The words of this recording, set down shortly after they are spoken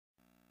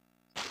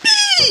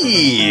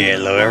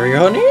Hello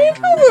everyone, and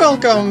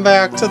welcome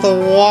back to the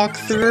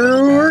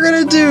walkthrough. We're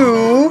gonna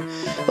do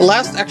the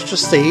last extra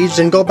stage,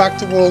 then go back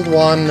to World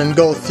 1 and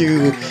go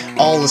through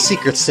all the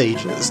secret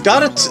stages.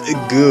 Got it?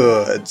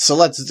 Good. So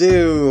let's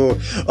do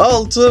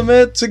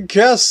Ultimate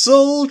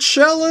Castle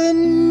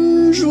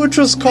Challenge, which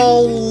was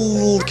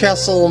called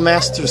Castle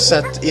Master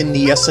Set in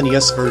the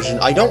SNES version.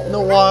 I don't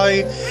know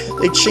why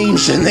they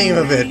changed the name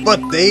of it,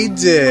 but they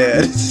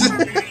did.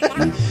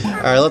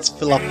 Alright, let's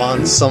fill up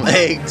on some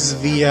eggs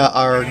via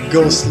our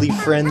ghostly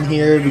friend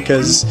here,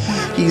 because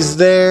he's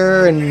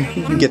there and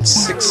he can get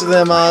 6 of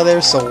them out of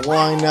there, so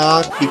why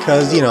not?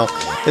 Because, you know,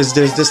 there's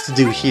this to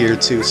do here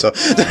too, so...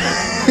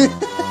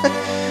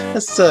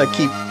 Let's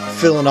keep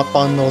filling up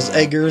on those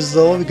eggers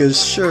though,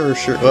 because sure.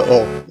 You're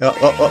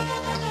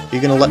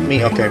gonna let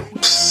me? Okay.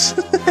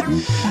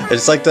 I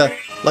just like to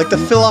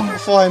fill up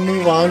before I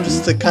move on,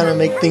 just to kind of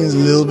make things a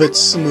little bit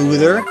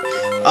smoother.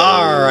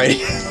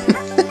 Alright.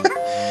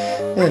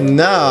 And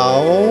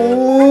now,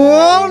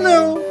 oh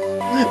no!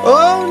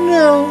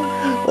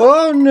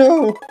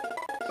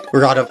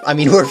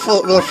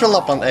 We'll fill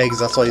up on eggs,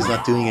 that's why he's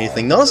not doing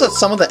anything. Notice that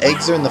some of the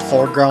eggs are in the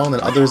foreground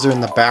and others are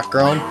in the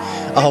background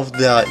of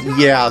the,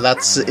 yeah,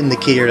 that's an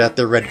indicator that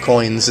they're red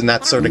coins in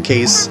that sort of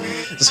case.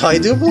 So I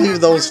do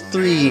believe those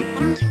 3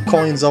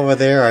 coins over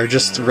there are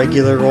just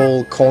regular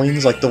old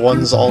coins, like the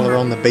ones all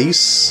around the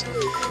base.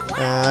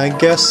 I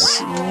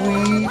guess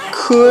we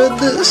could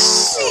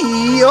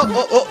see...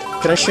 Oh!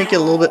 Can I shrink it a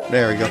little bit?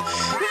 There we go.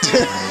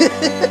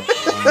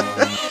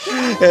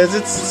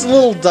 It's a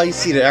little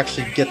dicey to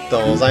actually get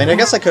those. I mean, I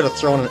guess I could have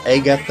thrown an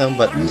egg at them,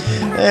 but...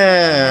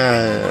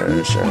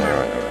 sure,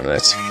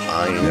 that's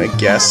fine, I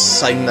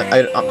guess. I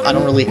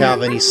don't really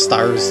have any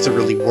stars to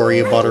really worry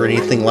about or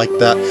anything like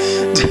that.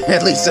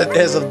 At least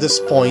as of this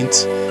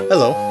point.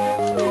 Hello.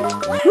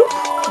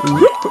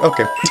 Whoop.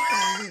 Okay.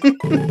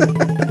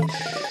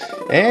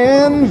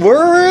 And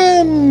we're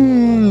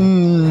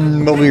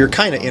in! Well, we were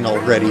kind of in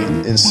already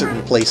in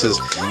certain places.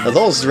 Now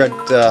those red,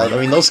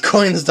 those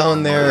coins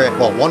down there,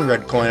 well, 1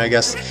 red coin, I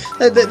guess,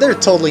 they're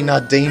totally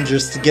not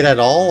dangerous to get at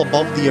all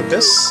above the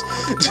abyss.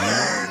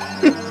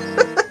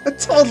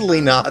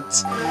 Totally not.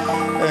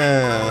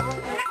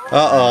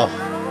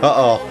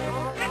 I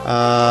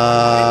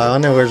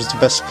wonder where's the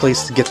best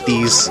place to get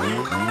these.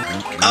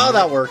 Oh,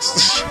 that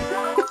works.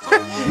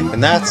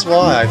 And that's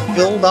why I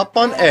filled up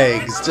on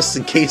eggs, just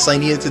in case I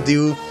needed to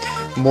do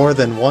more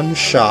than 1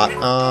 shot.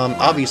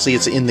 Obviously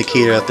it's an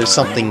indicator that there's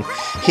something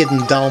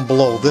hidden down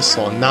below this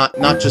one, not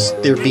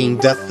just there being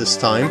death this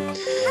time.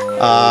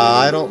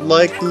 I don't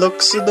like the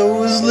looks of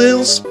those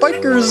little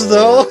spikers,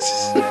 though.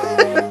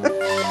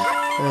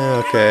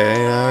 Okay,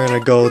 now we're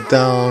gonna go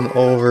down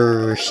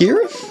over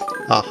here.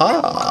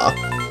 Aha!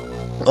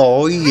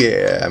 Oh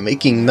yeah,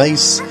 making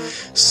nice,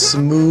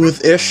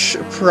 smooth-ish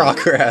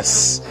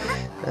progress.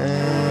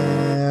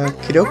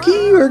 Okie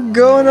dokie, we're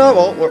going up.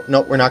 Oh,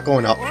 no, we're not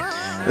going up.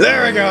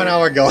 There we go, now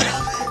we're going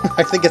up.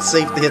 I think it's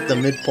safe to hit the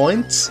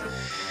midpoint.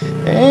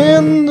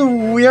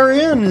 And we are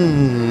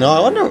in. No, I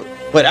wonder.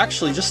 Wait,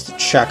 actually, just to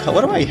check,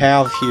 what do I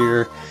have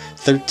here?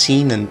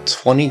 13 and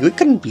 20? We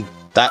couldn't be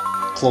that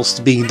close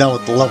to being done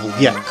with the level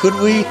yet, could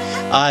we?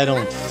 I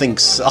don't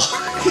think so.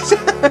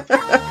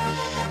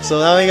 So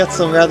now we got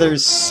some rather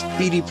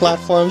speedy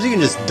platforms. You can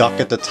just duck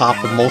at the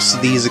top of most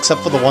of these, except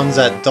for the ones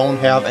that don't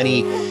have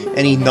any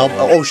nub.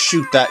 Oh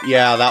shoot, that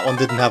one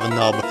didn't have a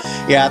nub.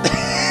 Yeah,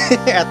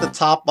 at the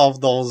top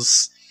of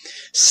those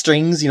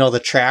strings, you know, the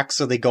tracks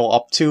where they go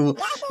up to,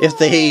 if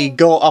they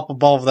go up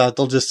above that,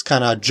 they'll just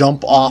kind of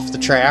jump off the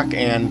track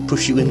and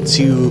push you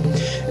into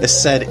a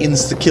said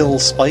insta-kill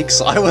spike.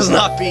 So I was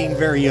not being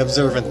very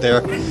observant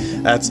there.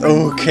 That's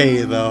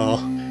okay though,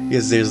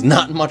 because there's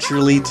not much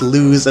really to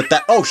lose at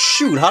that. Oh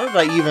shoot, how did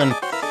I even...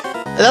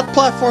 That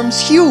platform's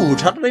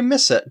huge! How did I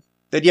miss it?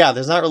 But yeah,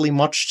 there's not really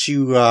much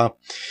to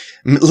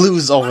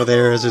lose over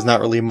there, as there's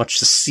not really much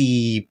to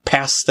see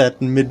past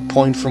that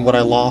midpoint from what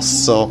I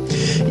lost, so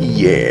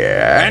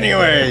yeah.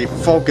 Anyway,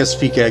 focus,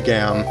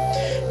 PkGam.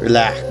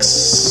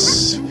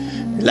 Relax.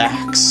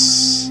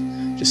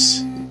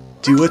 Just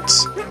do it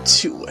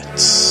to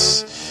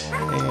it.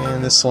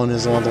 And this one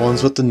is one of the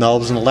ones with the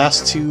nubs, and the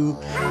last 2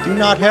 do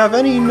not have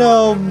any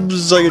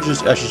nubs. I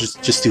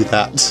should just do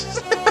that.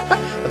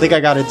 I think I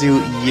gotta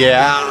do,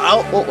 yeah.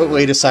 Oh,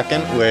 wait a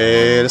second.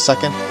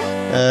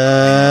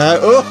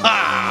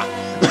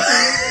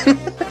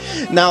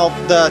 Now,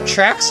 the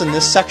tracks in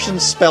this section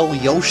spell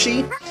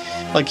Yoshi.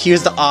 Like,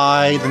 here's the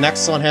I, the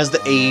next one has the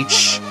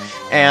H,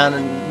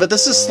 but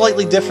this is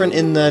slightly different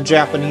in the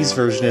Japanese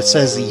version. It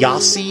says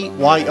Yossi,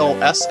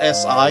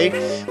 Y-O-S-S-I,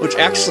 which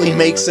actually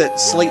makes it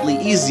slightly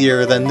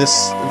easier than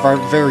this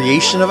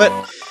variation of it.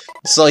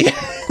 So, yeah.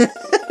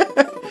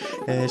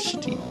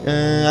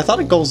 I thought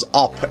it goes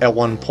up at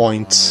one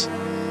point.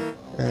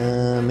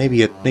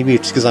 Maybe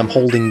it's because I'm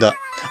holding the...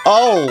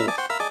 Oh!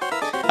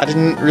 I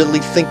didn't really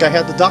think I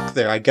had the duck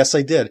there. I guess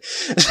I did.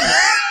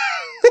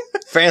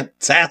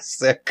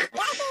 Fantastic!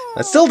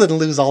 I still didn't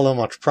lose all that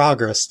much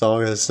progress, though,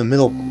 because the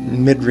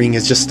mid-ring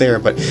is just there.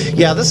 But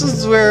yeah, this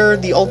is where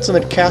the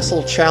Ultimate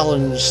Castle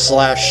Challenge /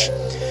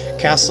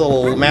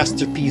 Castle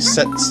Masterpiece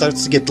set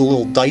starts to get a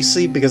little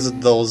dicey because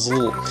of those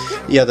little,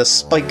 yeah, the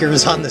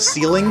spikers on the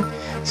ceiling.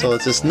 So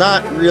it's just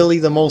not really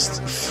the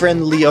most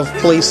friendly of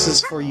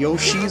places for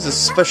Yoshis,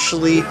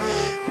 especially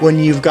when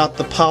you've got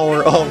the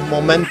power of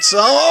momentum.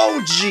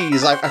 Oh,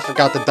 jeez, I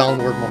forgot the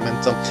downward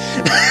momentum.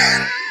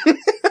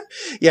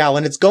 Yeah,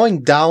 when it's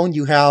going down,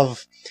 you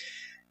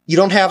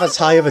don't have as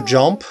high of a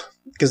jump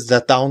because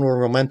that downward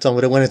momentum.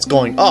 But when it's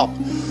going up,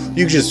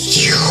 you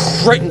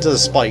just right into the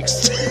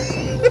spikes.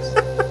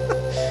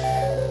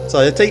 So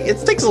it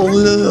takes a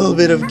little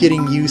bit of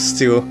getting used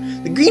to.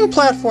 The green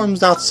platforms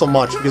not so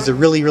much because they're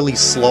really, really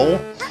slow.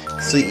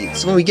 So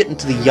it's when we get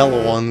into the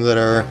yellow ones that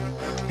are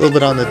a little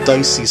bit on the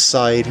dicey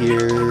side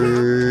here.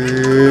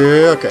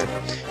 Okay,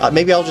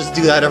 maybe I'll just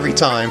do that every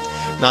time.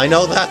 Now I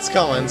know that's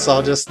coming, so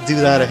I'll just do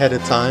that ahead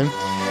of time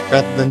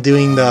rather than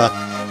doing the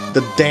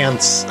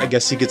dance, I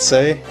guess you could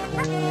say.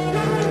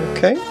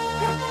 Okay,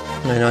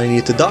 I know I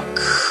need to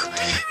duck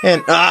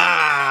and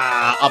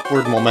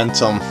upward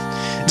momentum.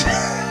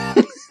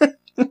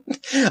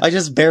 I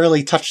just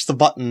barely touched the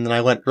button and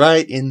I went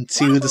right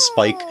into the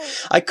spike.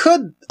 I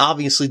could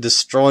obviously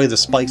destroy the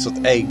spikes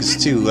with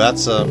eggs too,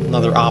 that's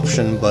another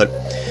option, but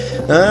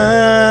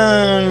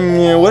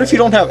what if you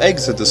don't have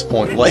eggs at this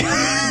point? Like,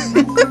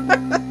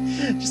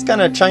 just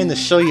kind of trying to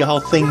show you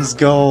how things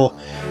go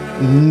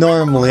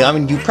normally. I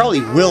mean, you probably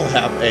will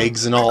have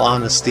eggs in all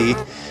honesty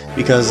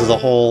because of the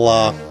whole,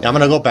 I'm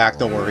gonna go back,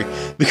 don't worry,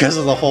 because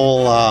of the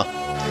whole,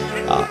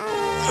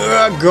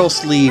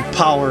 ghostly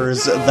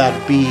powers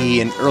that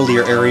be in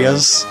earlier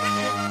areas.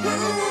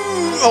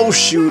 Oh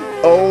shoot,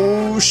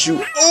 oh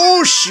shoot,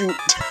 oh shoot!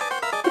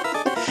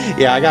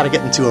 Yeah, I gotta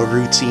get into a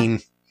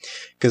routine,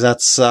 because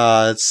that's,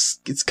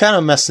 it's kind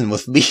of messing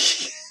with me.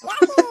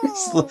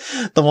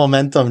 The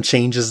momentum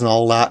changes and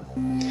all that.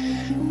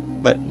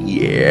 But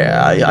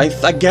yeah,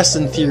 I guess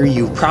in theory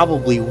you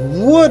probably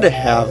would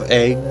have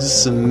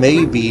eggs,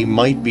 maybe,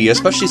 might be,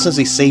 especially since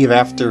they save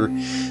after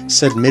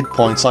said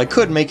midpoint, so I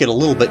could make it a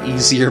little bit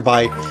easier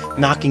by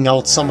knocking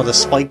out some of the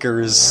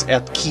spikers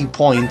at key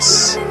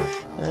points.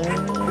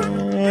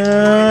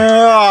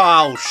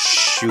 Oh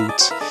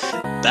shoot,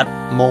 that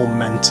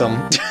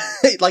momentum.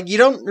 Like, you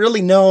don't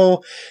really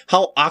know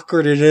how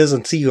awkward it is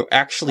until you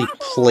actually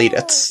played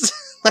it.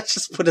 Let's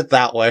just put it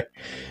that way.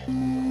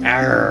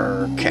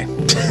 Okay.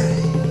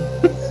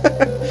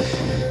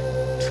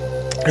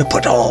 I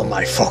put all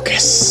my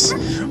focus,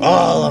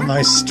 all of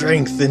my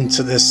strength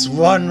into this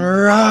one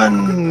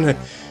run,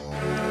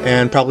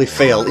 and probably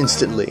fail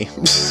instantly.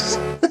 So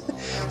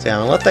yeah,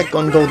 I'm gonna let that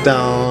one go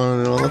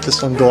down, I'll let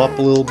this one go up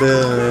a little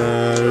bit.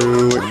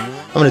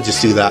 I'm gonna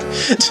just do that.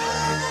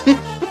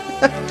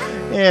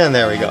 And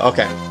there we go,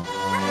 okay.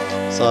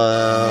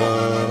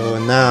 So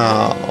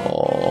now,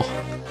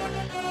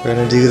 we're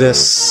gonna do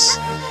this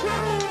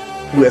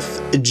with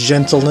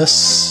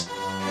gentleness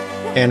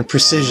and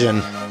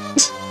precision.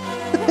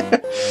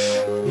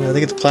 I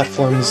think the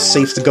platform's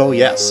safe to go,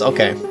 yes,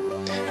 okay.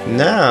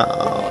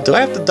 Now, do I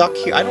have to duck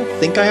here? I don't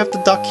think I have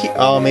to duck here.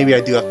 Oh, maybe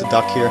I do have to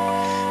duck here.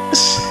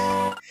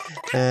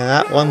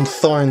 That one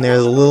thorn there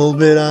is a little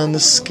bit on the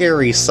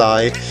scary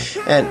side.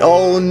 And,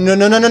 oh,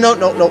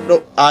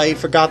 no. I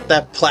forgot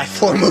that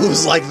platform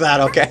moves like that,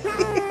 okay.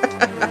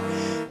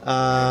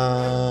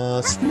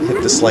 Let's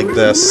hit this like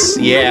this.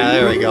 Yeah,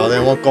 there we go,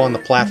 then it won't go on the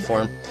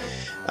platform.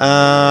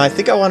 I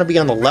think I want to be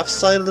on the left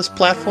side of this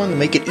platform to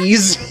make it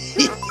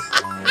easy.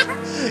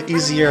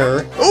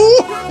 Easier.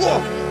 Ooh!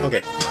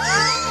 Okay.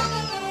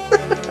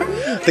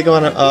 I think I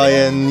want to,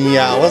 and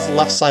yeah, it was the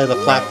left side of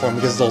the platform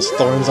because those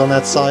thorns on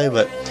that side,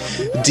 but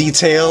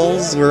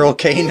details, we're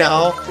okay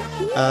now.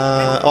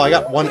 Oh, I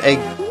got one egg,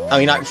 I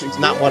mean,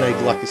 not one egg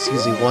luck,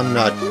 excuse me, one,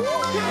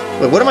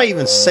 wait, what am I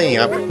even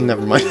saying?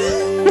 Never mind.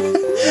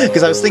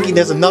 Because I was thinking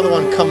there's another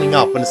one coming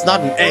up, and it's not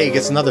an egg,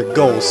 it's another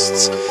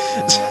ghost.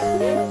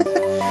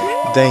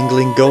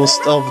 Dangling Ghost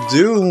of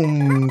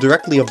Doom,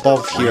 directly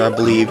above here, I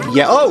believe.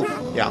 Yeah, oh!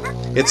 Yeah,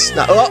 it's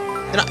not, oh!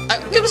 And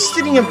it was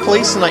sitting in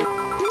place, and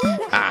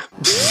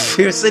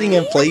it was sitting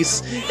in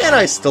place, and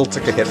I still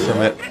took a hit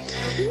from it.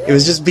 It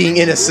was just being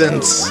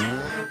innocent,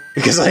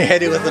 because I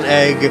hit it with an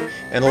egg,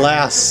 and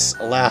alas,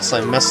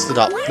 I messed it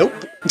up. Nope.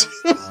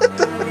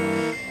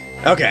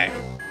 Okay,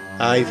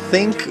 I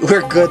think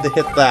we're good to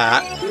hit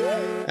that.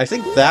 I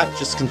think that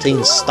just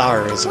contains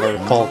stars, if I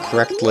recall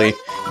correctly.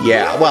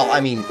 Yeah, well, I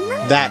mean,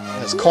 that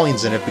has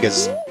coins in it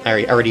because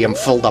I already am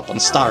filled up on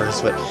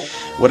stars, but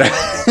whatever,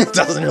 it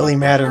doesn't really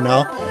matter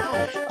now.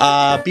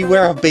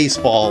 Beware of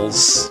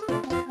baseballs.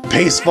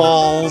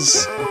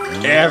 Baseballs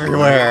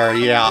everywhere,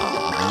 yeah.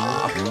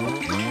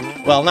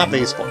 Well, not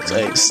baseballs,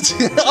 eggs.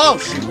 Oh,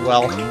 shoot,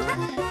 well,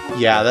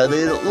 yeah,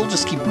 they'll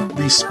just keep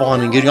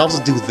respawning. You can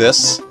also do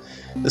this.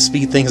 The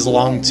speed thing is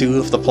long too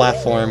if the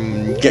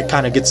platform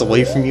kind of gets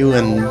away from you,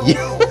 and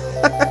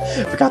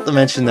forgot to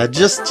mention that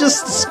just the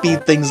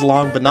speed thing's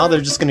long, but now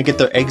they're just gonna get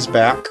their eggs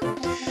back.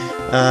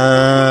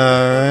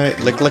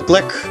 Lick, lick,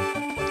 lick,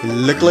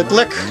 lick, lick,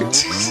 lick.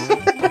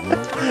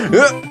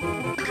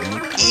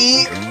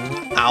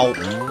 Ow!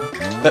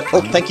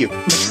 Oh, thank you.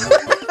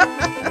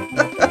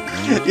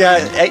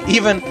 Yeah,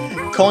 even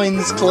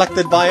coins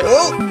collected by a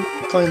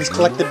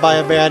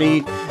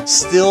baddie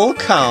still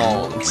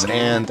counts.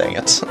 And dang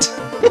it.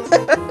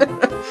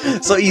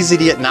 So easy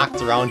to get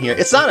knocked around here.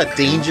 It's not a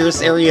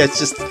dangerous area, it's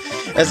just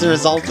as a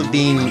result of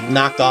being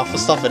knocked off of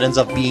stuff, it ends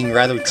up being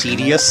rather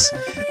tedious.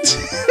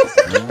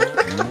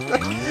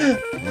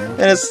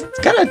 And it's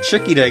kind of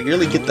tricky to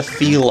really get the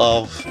feel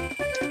of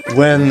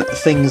when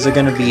things are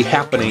going to be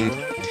happening.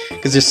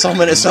 Because there's so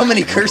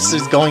many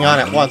cursors going on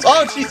at once.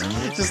 Oh, jeez!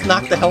 Just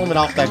knocked the helmet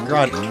off that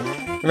grunt.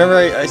 Remember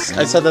I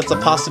said that's a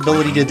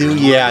possibility to do?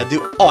 Yeah,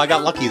 oh, I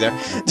got lucky there.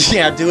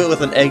 Yeah, do it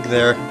with an egg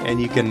there, and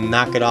you can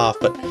knock it off.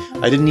 But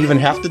I didn't even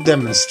have to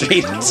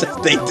demonstrate it.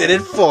 They did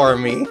it for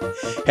me.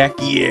 Heck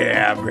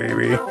yeah,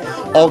 baby.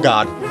 Oh,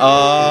 God.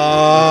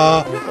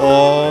 Oh.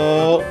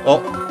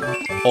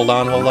 Hold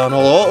on. Oh,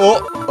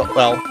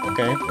 well,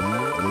 okay.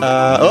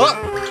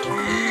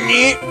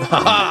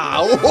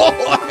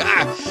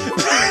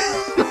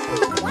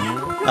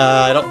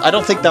 I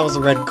don't think that was a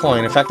red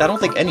coin. In fact, I don't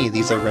think any of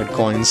these are red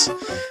coins.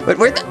 But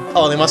where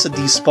oh, they must have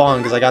despawned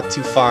because I got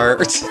too far.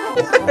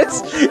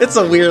 It's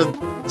a weird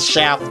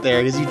shaft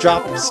there, because you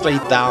drop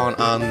straight down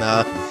on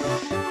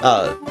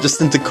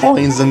just into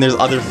coins, and there's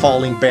other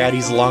falling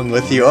baddies along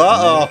with you.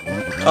 Uh-oh!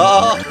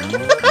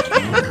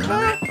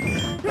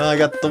 I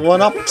got the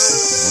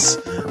one-ups!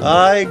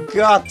 I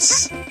got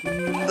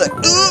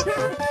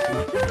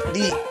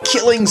the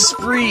killing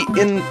spree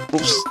in...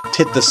 Oops,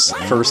 hit this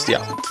first,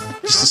 yeah.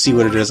 Just to see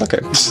what it is,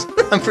 okay.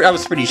 I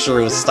was pretty sure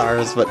it was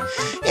stars, but...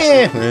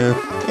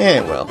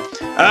 well.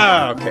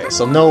 Okay,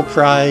 so no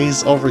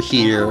prize over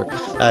here.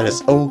 That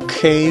is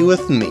okay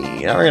with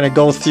me. Now we're gonna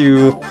go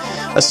through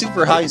a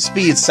super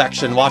high-speed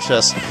section. Watch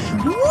this.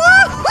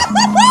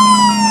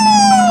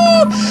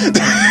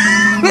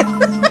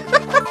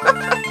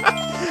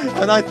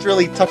 I'm not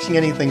really touching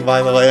anything,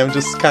 by the way. I'm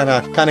just kind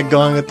of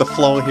going with the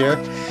flow here.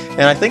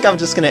 And I think I'm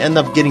just going to end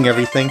up getting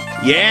everything.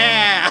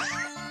 Yeah!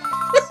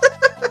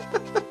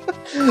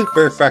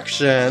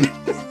 Perfection.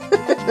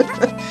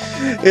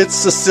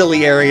 It's a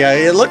silly area.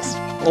 It looks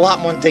a lot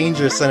more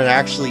dangerous than it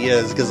actually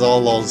is because of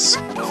all those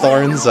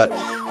thorns.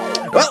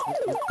 Well,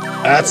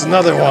 that's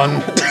another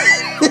one.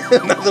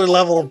 Another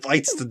level of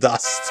bites to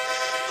dust.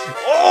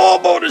 Oh,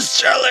 bonus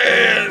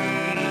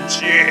challenge!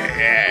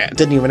 Yeah!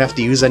 Didn't even have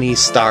to use any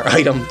star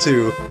item,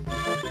 too.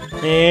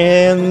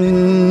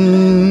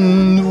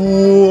 And...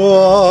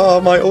 whoa,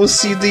 my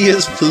OCD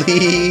is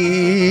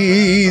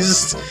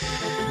pleased!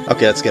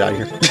 Okay, let's get out of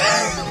here.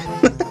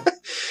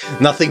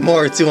 Nothing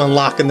more to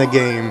unlock in the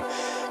game.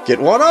 Get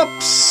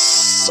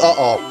one-ups!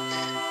 Uh-oh.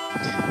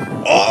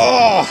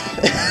 Oh!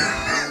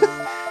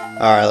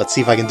 Alright, let's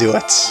see if I can do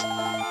it.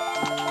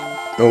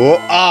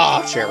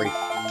 Oh, cherry.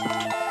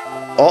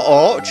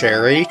 Uh-oh,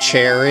 cherry.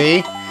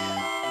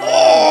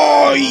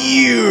 Oh,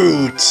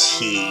 you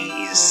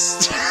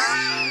teased.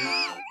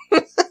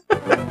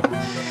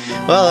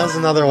 Well, that's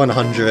another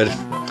 100.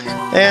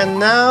 And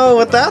now,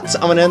 with that,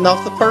 I'm going to end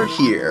off the part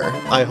here.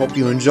 I hope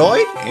you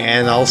enjoyed,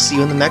 and I'll see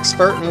you in the next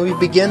part when we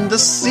begin the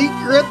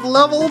secret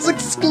levels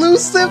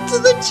exclusive to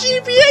the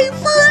GBA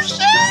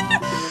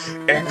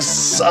version!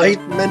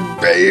 Excitement,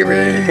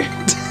 baby!